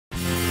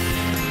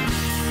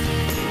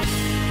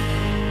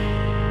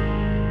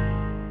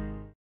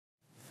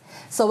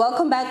So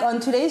welcome back on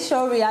today's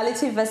show,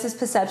 Reality versus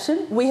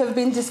Perception. We have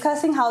been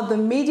discussing how the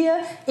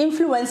media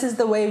influences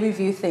the way we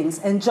view things.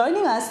 And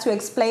joining us to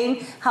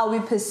explain how we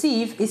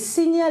perceive is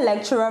senior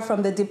lecturer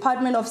from the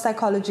Department of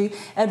Psychology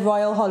at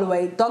Royal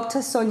Holloway, Dr.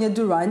 Szonya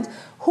Durant,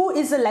 who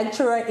is a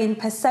lecturer in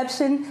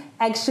perception,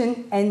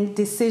 action, and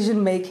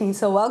decision making.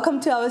 So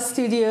welcome to our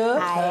studio.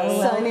 Hi.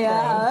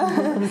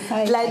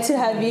 Szonya. Glad to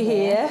have you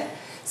here.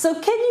 So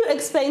can you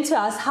explain to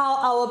us how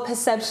our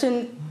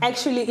perception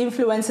actually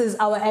influences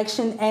our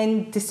action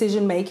and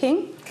decision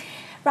making?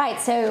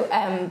 Right, so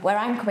where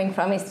I'm coming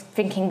from is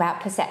thinking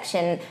about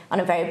perception on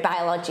a very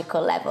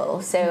biological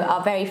level. So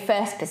our very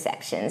first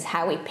perceptions,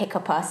 how we pick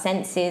up our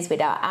senses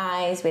with our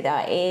eyes, with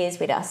our ears,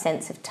 with our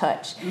sense of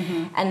touch.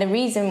 And the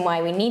reason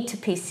why we need to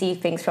perceive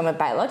things from a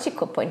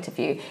biological point of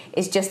view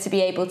is just to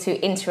be able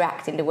to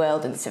interact in the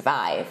world and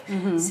survive.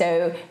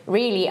 So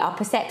really our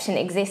perception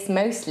exists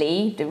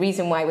mostly, the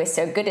reason why we're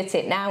so good at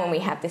it now and we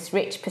have this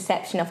rich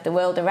perception of the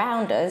world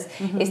around us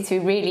is to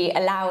really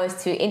allow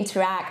us to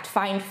interact,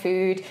 find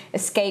food,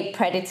 escape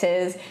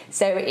predators.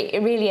 So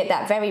really at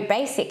that very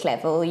basic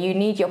level, you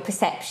need your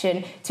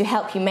perception to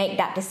help you make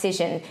that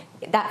decision.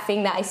 That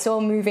thing that I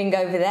saw moving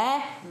over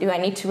there, do I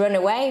need to run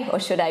away or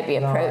should I be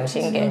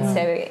approaching it?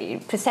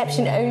 So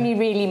perception only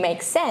really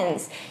makes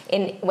sense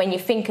when you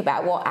think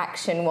about what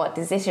action, what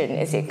decision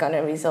is it going to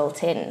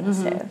result in.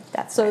 So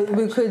that's so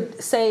we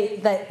could say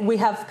that we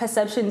have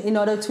perception in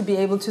order to be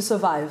able to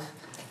survive.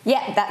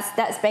 Yeah,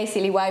 that's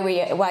basically why we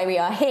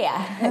are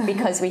here,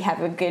 because we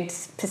have a good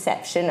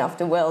perception of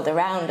the world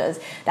around us.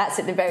 That's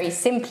at the very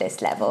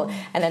simplest level,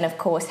 and then of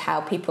course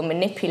how people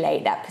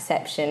manipulate that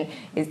perception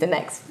is the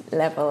next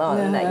level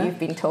on that you've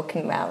been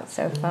talking about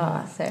so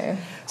far.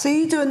 So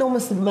you do an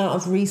enormous amount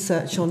of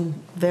research on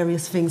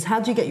various things.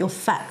 How do you get your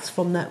facts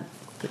from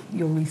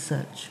your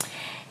research?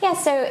 Yeah,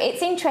 so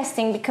it's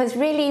interesting because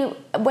really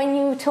when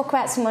you talk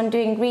about someone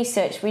doing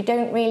research, we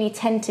don't really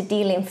tend to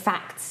deal in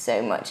facts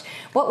so much.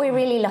 What we're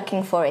really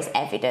looking for is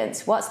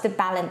evidence. What's the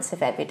balance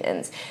of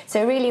evidence?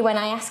 So really when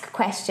I ask a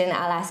question,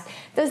 I'll ask,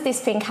 does this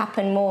thing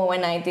happen more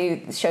when I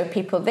do show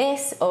people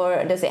this,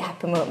 or does it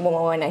happen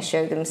more when I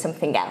show them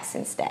something else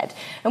instead?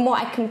 And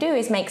what I can do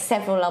is make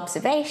several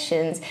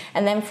observations,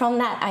 and then from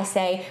that I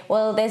say,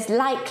 well, there's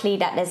likely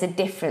that there's a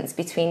difference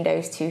between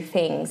those two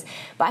things.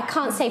 But I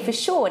can't say for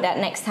sure that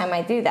next time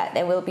I do that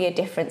there will be a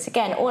difference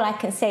again. All I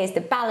can say is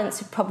the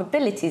balance of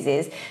probabilities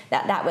is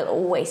that will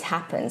always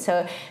happen.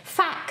 So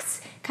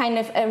facts kind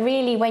of are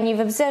really, when you've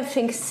observed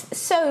things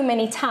so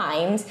many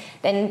times,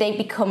 then they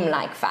become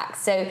like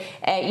facts. So,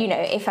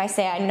 if I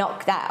say I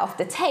knock that off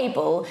the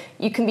table,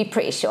 you can be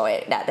pretty sure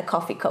that the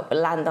coffee cup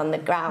will land on the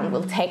ground.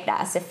 We'll take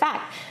that as a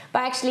fact.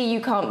 But actually,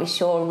 you can't be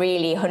sure,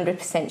 really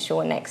 100%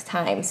 sure next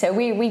time. So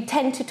we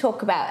tend to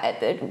talk about,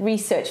 at the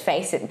research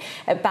phase,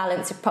 a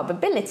balance of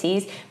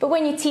probabilities. But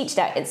when you teach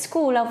that at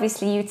school,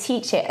 obviously you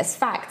teach it as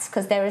facts,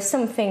 because there are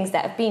some things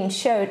that have been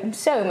shown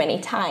so many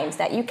times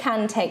that you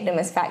can take them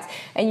as facts,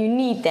 and you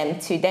need them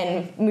to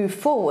then move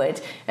forward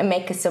and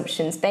make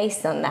assumptions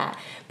based on that.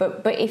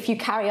 But if you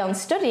carry on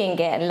studying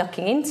it and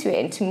looking into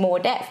it into more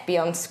depth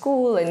beyond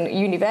school and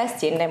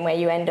university, and then where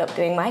you end up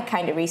doing my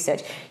kind of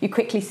research, you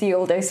quickly see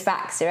all those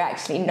facts are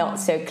actually not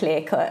so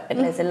clear-cut, and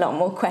there's a lot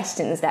more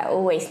questions that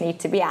always need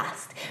to be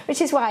asked,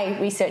 which is why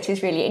research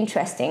is really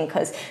interesting,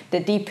 because the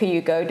deeper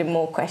you go, the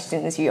more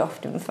questions you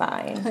often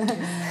find.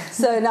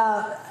 So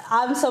now,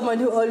 I'm someone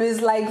who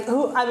always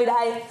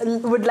I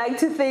would like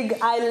to think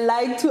I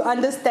like to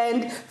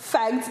understand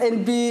facts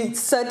and be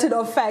certain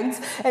of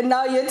facts. And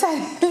now you're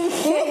telling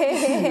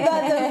me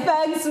that the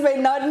facts may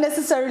not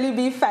necessarily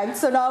be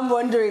facts. So now I'm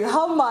wondering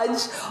how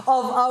much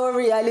of our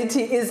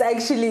reality is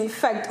actually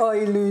fact or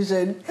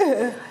illusion?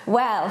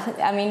 Well,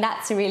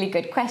 that's a really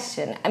good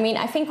question.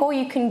 I think all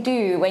you can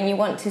do when you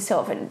want to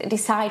sort of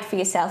decide for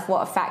yourself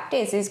what a fact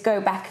is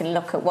go back and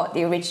look at what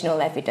the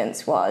original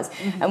evidence was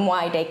and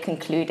why they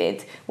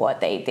concluded what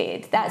they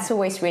did. That's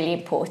always really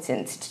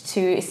important,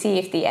 to see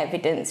if the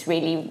evidence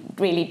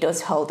really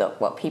does hold up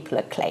what people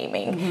are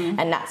claiming,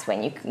 and that's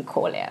when you can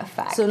call it a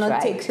fact. So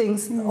not take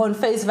things on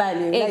face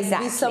value,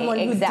 exactly, be someone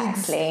who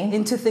digs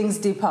into things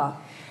deeper.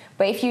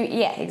 But if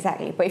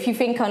you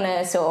think on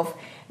a sort of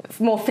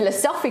more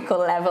philosophical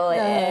level,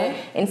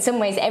 in some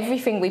ways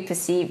everything we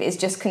perceive is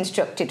just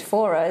constructed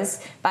for us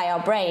by our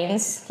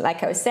brains,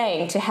 like I was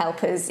saying, to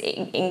help us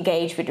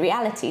engage with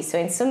reality. So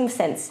in some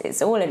sense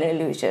it's all an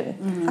illusion.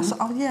 So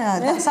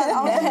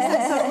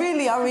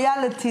really our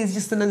reality is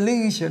just an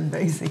illusion,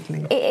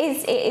 basically.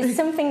 It is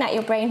something that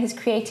your brain has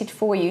created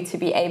for you to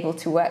be able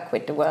to work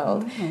with the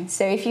world.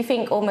 So if you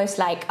think almost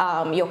like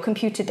your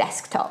computer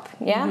desktop,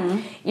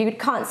 you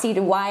can't see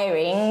the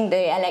wiring,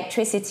 the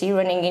electricity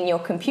running in your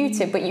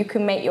computer, but you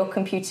can make your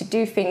computer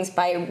do things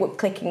by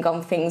clicking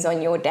on things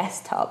on your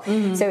desktop.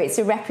 So it's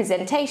a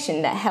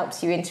representation that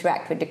helps you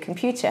interact with the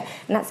computer,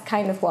 and that's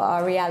kind of what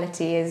our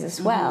reality is as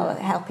well,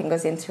 helping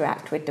us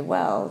interact with the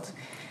world.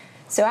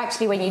 So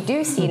actually, when you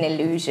do see an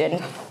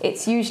illusion,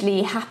 it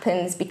usually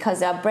happens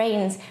because our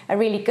brains are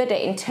really good at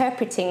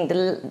interpreting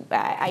the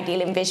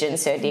ideal in vision.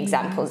 So the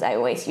examples I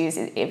always use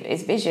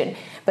is vision,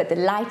 but the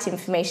light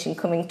information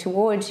coming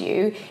towards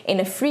you in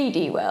a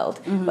 3D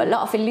world. But a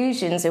lot of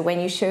illusions are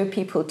when you show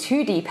people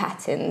 2D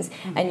patterns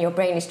and your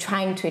brain is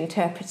trying to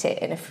interpret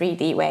it in a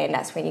 3D way, and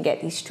that's when you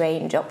get these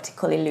strange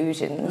optical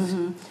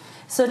illusions.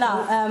 So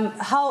now,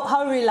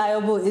 how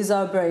reliable is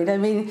our brain? I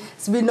mean,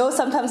 we know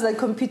sometimes that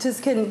computers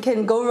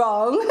can go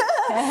wrong.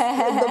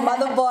 The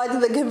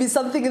motherboard, there can be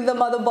something in the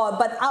motherboard.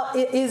 But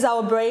is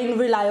our brain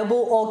reliable,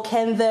 or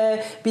can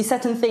there be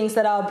certain things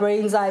that our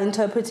brains are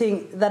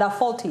interpreting that are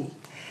faulty?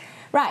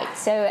 Right,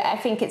 so I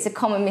think it's a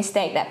common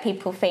mistake that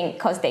people think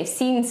because they've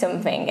seen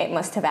something, it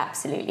must have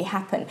absolutely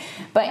happened.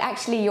 But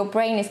actually, your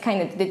brain is kind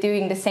of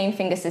doing the same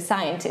thing as the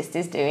scientist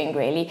is doing,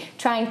 really,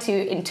 trying to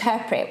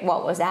interpret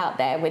what was out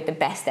there with the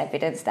best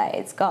evidence that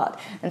it's got.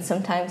 And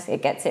sometimes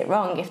it gets it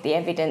wrong if the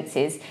evidence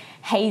is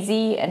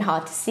hazy and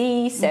hard to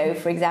see. So,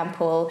 for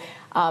example,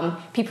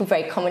 people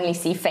very commonly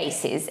see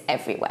faces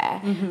everywhere.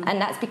 And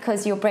that's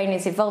because your brain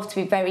is evolved to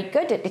be very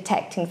good at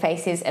detecting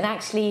faces, and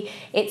actually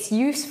it's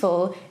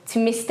useful to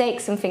mistake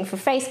something for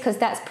face because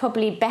that's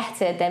probably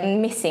better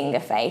than missing a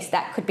face.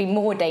 That could be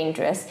more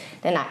dangerous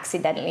than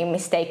accidentally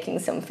mistaking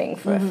something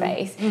for a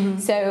face.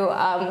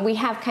 So we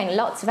have kind of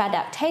lots of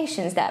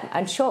adaptations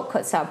and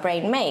shortcuts our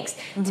brain makes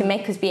to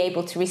make us be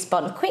able to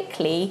respond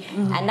quickly,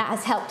 and that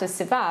has helped us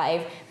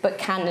survive, but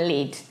can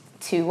lead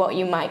to what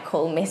you might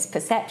call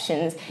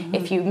misperceptions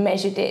if you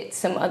measured it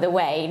some other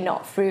way,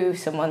 not through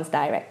someone's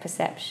direct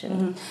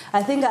perception.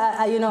 I think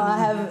I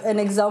have an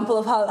example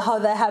of how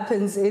that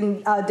happens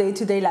in our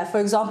day-to-day life.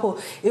 For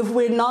example, if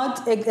we're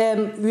not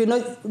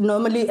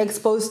normally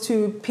exposed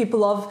to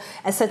people of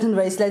a certain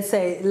race, let's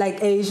say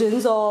like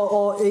Asians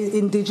or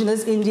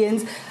indigenous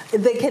Indians,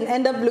 they can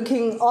end up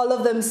looking, all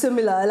of them,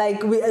 similar.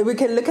 Like we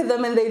can look at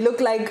them and they look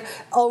like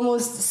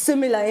almost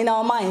similar in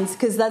our minds,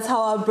 because that's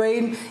how our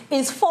brain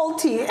is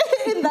faulty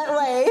in that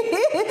way.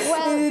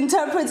 Well, it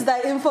interprets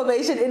that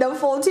information in a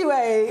faulty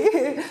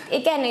way.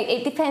 Again,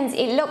 it depends.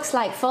 It looks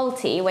like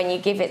faulty when you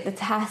give it the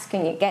task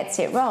and it gets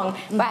it wrong,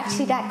 but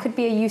actually that could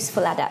be a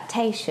useful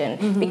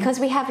adaptation because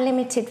we have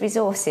limited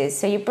resources.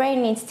 So your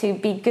brain needs to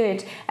be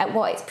good at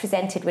what it's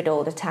presented with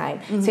all the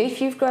time. So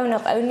if you've grown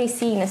up only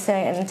seeing a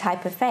certain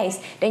type of face,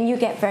 then you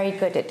get very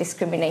good at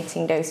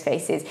discriminating those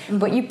faces.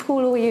 But you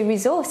pool all your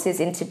resources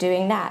into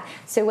doing that.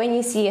 So when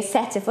you see a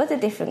set of other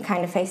different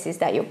kind of faces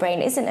that your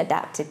brain isn't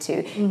adapted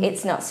to,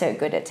 it's not so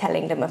good at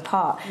telling them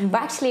apart.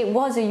 But actually it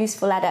was a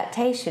useful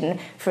adaptation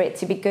for it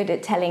to be good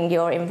at telling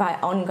your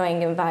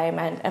ongoing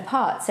environment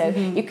apart. So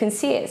you can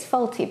see it's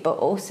faulty, but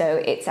also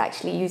it's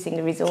actually using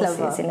the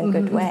resources in a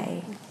good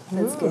way.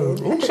 That's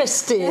good.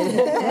 Interesting.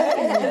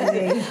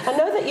 I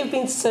know that you've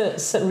been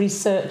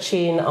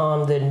researching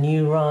on the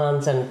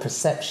neurons and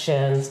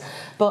perceptions,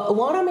 but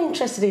what I'm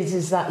interested in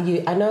is that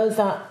I know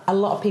that a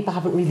lot of people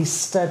haven't really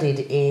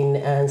studied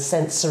in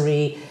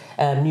sensory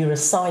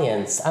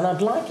neuroscience, and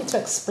I'd like you to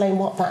explain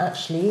what that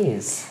actually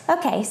is.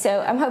 Okay, so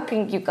I'm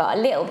hoping you got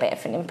a little bit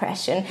of an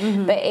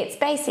impression, but it's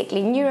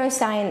basically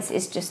neuroscience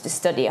is just the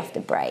study of the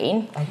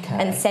brain,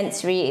 and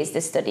sensory is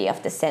the study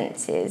of the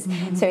senses.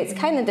 So it's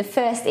kind of the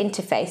first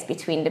interface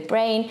between the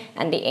brain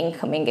and the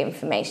incoming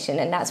information,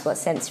 and that's what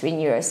sensory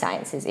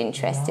neuroscience is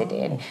interested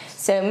in.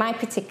 So my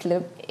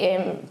particular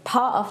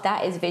part of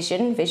that is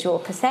visual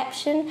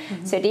perception.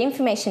 So the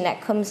information that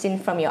comes in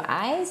from your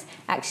eyes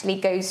actually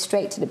goes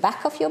straight to the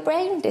back of your brain.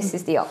 This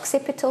is the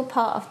occipital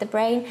part of the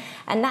brain,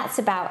 and that's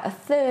about a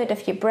third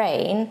of your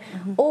brain.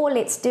 All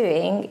it's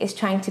doing is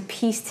trying to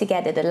piece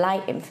together the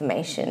light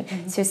information.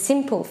 So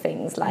simple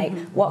things like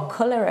what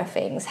color are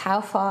things, how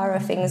far are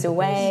things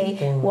away,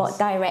 what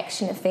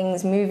direction are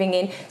things moving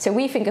in. So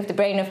we think of the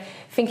brain of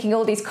thinking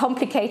all these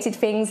complicated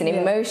things and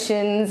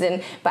emotions,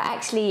 but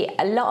actually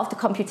a lot of the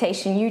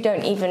computation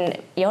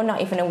you're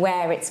not even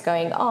aware it's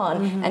going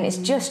on, and it's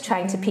just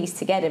trying to piece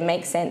together,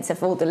 make sense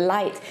of all the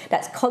light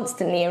that's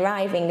constantly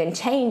arriving and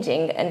change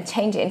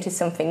it into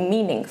something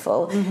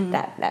meaningful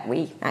that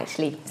we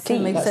actually see.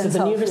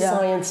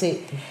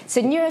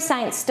 So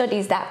neuroscience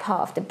studies that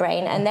part of the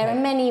brain, and there are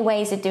many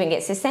ways of doing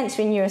it. So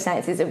sensory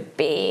neuroscience is a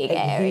big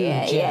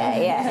area.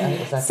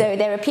 Exactly. So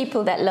there are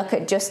people that look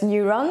at just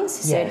neurons,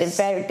 so the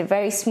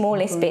very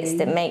smallest bits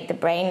that make the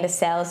brain, the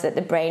cells that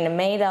the brain are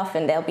made of,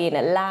 and they'll be in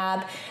a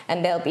lab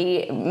and they'll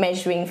be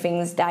measuring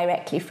things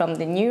directly from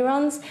the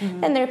neurons.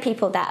 Then there are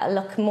people that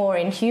look more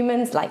in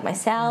humans, like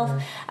myself,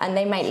 and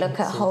they might look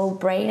at whole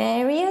brain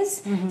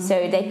areas.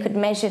 So they could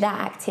measure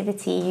that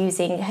activity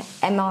using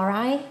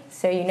MRI.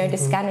 So the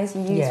scanners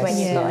you use when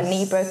you've got a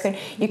knee broken,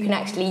 you can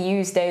actually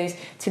use those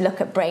to look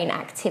at brain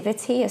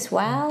activity as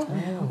well.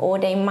 Or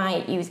they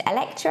might use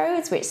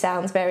electrodes, which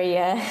sounds very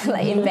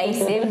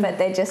invasive, but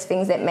they're just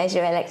things that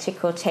measure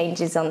electrical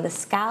changes on the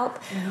scalp.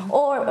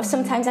 Or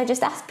sometimes I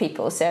just ask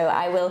people. So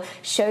I will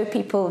show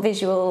people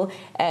visual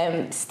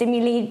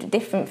stimuli,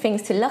 different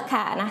things to look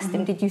at, and ask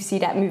them, did you see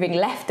that moving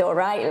left or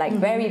right? Like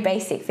very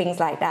basic things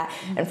like that.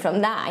 And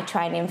from that, I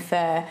try and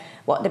infer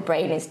what the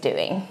brain is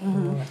doing.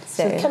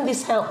 So can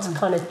this help to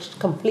kind of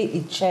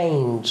completely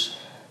change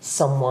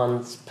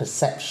someone's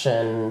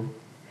perception?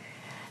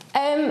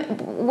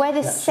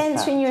 Whether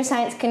sensory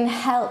neuroscience can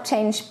help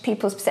change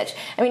people's perception.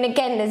 I mean,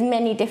 again, there's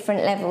many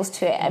different levels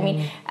to it. I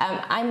mean,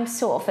 I'm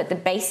sort of at the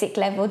basic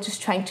level,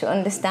 just trying to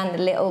understand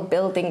the little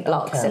building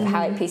blocks of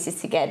how it pieces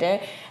together.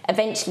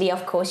 Eventually,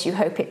 of course, you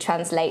hope it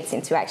translates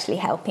into actually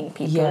helping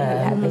people who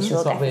have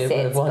visual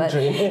deficits. We're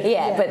wondering.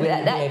 But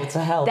we'll be able to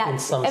help in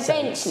some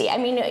eventually, sense. I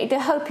mean, the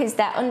hope is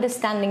that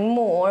understanding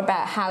more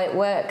about how it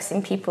works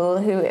in people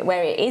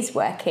where it is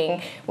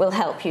working will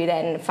help you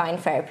then find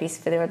therapies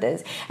for the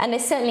others. And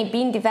there's certainly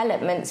been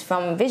developments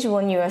from visual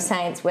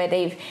neuroscience where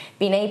they've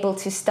been able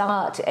to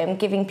start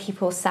giving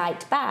people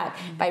sight back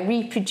by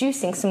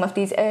reproducing some of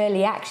these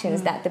early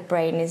actions that the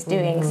brain is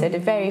doing. So the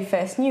very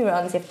first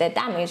neurons, if they're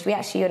damaged, we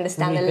actually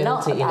understand a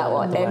lot about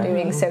what they're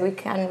doing, so we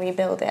can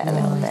rebuild it a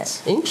little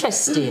bit.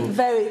 Interesting.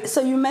 Very.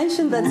 So you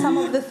mentioned that some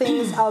of the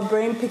things our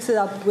brain picks it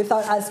up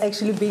without us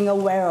actually being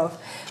aware of.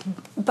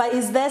 But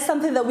is there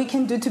something that we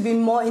can do to be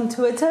more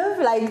intuitive,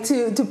 like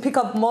to pick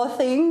up more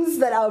things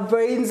that our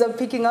brains are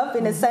picking up,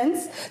 in a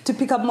sense, to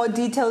pick up more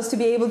details, to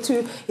be able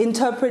to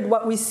interpret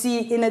what we see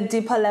in a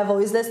deeper level?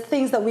 Is there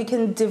things that we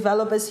can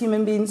develop as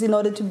human beings in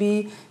order to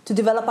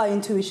develop our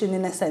intuition,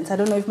 in a sense? I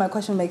don't know if my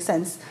question makes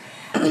sense.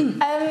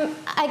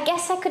 I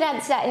guess I could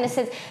answer that in a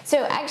sense.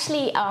 So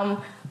actually,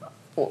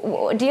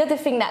 the other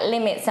thing that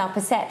limits our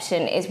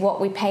perception is what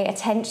we pay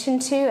attention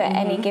to at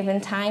any given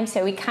time.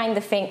 So we kind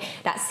of think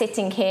that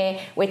sitting here,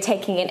 we're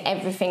taking in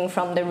everything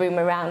from the room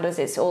around us,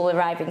 it's all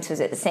arriving to us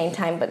at the same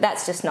time, but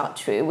that's just not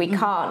true. We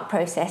can't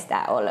process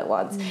that all at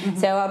once.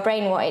 So our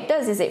brain, what it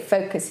does is it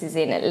focuses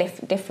in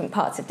at different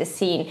parts of the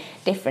scene,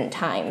 different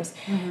times.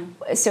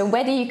 So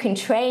whether you can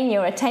train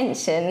your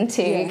attention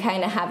to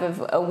kind of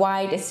have a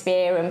wider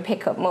sphere and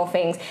pick up more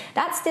things,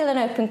 that's still an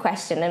open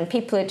question, and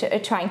people are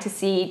trying to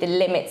see the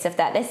limits of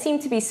that. There seem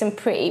to be some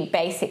pretty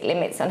basic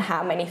limits on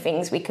how many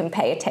things we can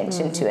pay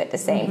attention to at the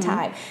same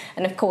time.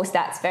 And of course,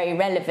 that's very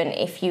relevant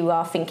if you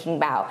are thinking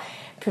about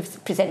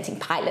presenting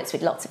pilots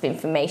with lots of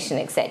information,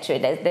 etc.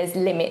 There's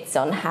limits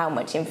on how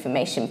much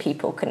information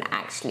people can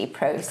actually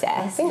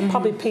process. I think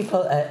probably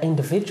people are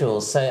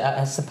individuals, so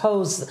I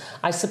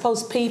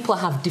suppose people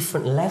have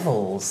different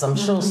levels. I'm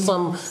sure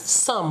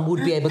some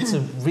would be able to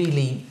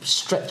really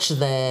stretch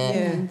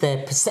their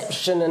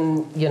perception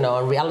and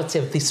and reality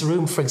of this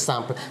room, for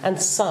example,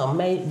 and some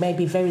may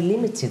be very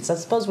limited. So I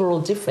suppose we're all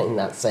different in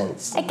that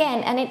sense.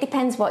 Again, and it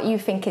depends what you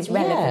think is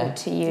relevant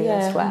to you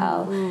as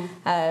well.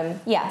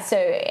 So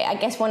I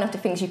guess one of the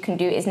things you can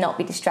do is not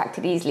be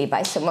distracted easily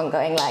by someone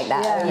going like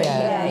that.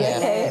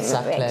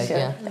 Exactly.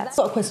 I've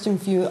got a question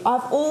for you.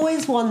 I've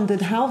always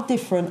wondered how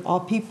different are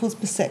people's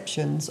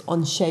perceptions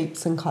on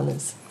shapes and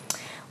colours?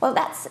 Well,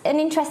 that's an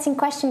interesting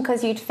question,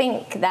 because you'd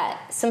think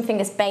that something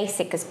as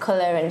basic as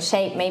colour and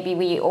shape, maybe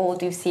we all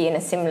do see in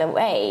a similar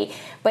way.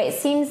 But it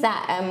seems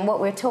that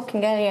what we were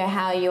talking earlier,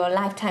 how your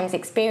lifetime's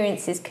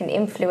experiences can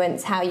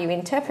influence how you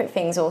interpret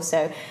things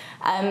also.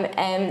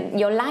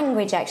 Your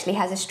language actually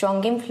has a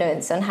strong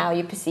influence on how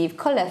you perceive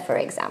colour, for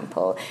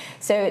example.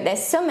 So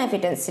there's some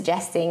evidence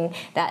suggesting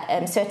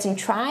that certain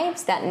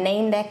tribes that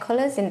name their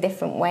colours in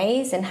different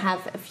ways and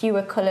have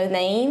fewer colour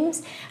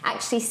names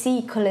actually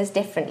see colours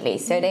differently.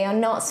 So they are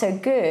not so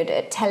good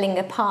at telling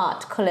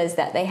apart colours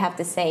that they have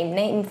the same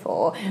name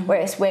for,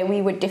 whereas where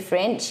we would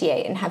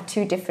differentiate and have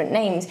two different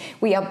names,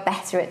 we are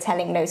better at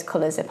telling those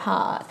colours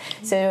apart.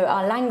 So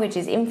our language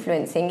is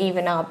influencing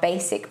even our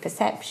basic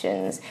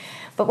perceptions.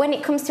 But when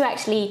it comes to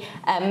actually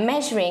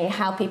measuring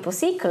how people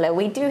see colour,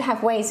 we do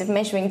have ways of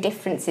measuring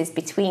differences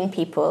between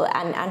people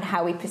and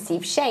how we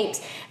perceive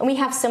shapes. And we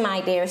have some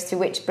idea as to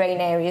which brain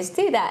areas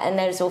do that. And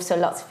there's also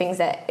lots of things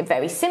that are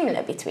very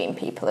similar between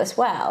people as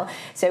well.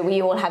 So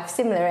we all have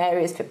similar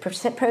areas for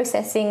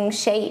processing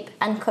shape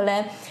and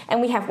colour.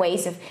 And we have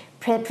ways of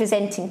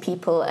presenting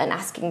people and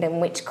asking them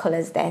which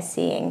colours they're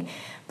seeing.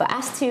 But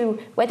as to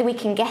whether we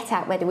can get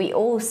at whether we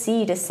all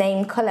see the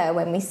same colour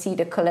when we see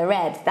the colour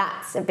red,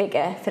 that's a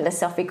bigger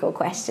philosophical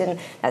question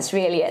that's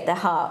really at the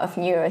heart of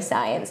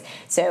neuroscience.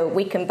 So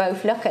we can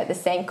both look at the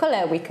same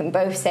colour, we can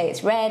both say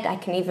it's red, I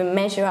can even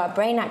measure our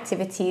brain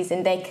activities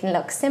and they can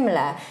look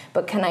similar,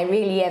 but can I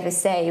really ever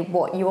say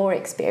what you're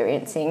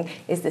experiencing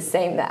is the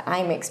same that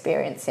I'm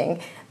experiencing?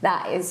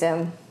 That is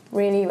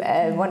really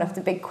one of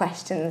the big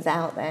questions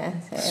out there.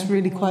 So. It's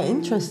really quite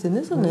interesting,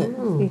 isn't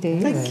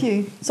it? Thank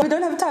you. So we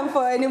don't have time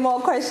for any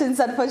more questions.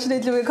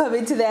 Unfortunately, we're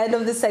coming to the end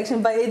of the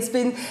section, but it's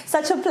been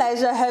such a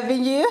pleasure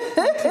having you.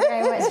 Thank you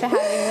very much for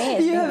having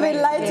me. You have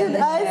enlightened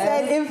us,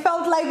 and it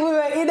felt like we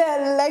were in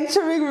a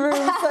lecturing room.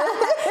 So.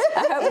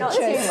 I hope not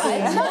too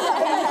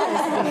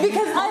much.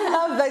 Because I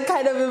love that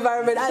kind of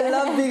environment. I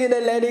love being in a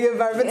learning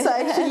environment, so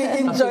I actually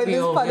enjoy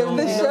this part of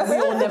the show. We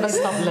all never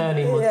stop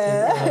learning.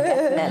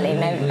 Definitely,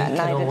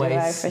 neither do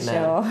I, for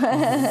sure.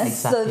 Exactly.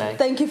 So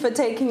thank you for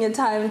taking your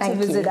time to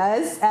visit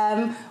us.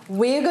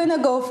 We're going to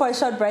go for a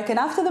short break, and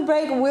after the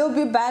break, we'll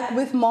be back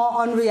with more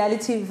on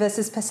reality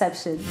versus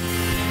perception.